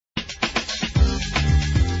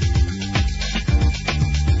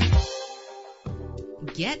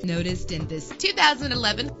get noticed in this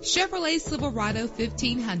 2011 Chevrolet Silverado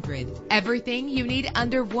 1500. Everything you need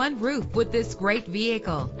under one roof with this great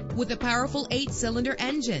vehicle. With a powerful 8-cylinder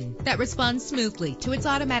engine that responds smoothly to its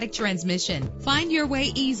automatic transmission. Find your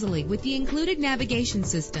way easily with the included navigation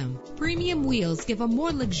system. Premium wheels give a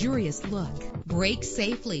more luxurious look. Brake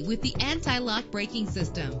safely with the anti-lock braking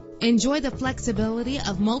system. Enjoy the flexibility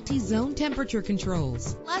of multi-zone temperature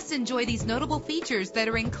controls. Plus, enjoy these notable features that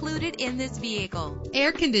are included in this vehicle: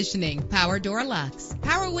 air conditioning, power door locks,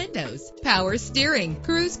 power windows, power steering,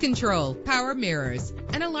 cruise control, power mirrors,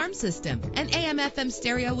 an alarm system, an AM/FM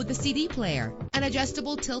stereo with a CD player, an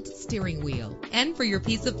adjustable tilt steering wheel. And for your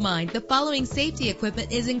peace of mind, the following safety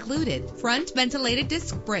equipment is included: front ventilated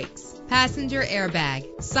disc brakes, passenger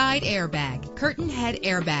airbag, side airbag, curtain head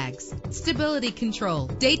airbags, stability control,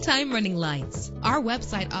 daytime running lights. Our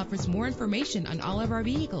website offers more information on all of our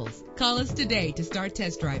vehicles. Call us today to start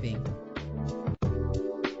test driving.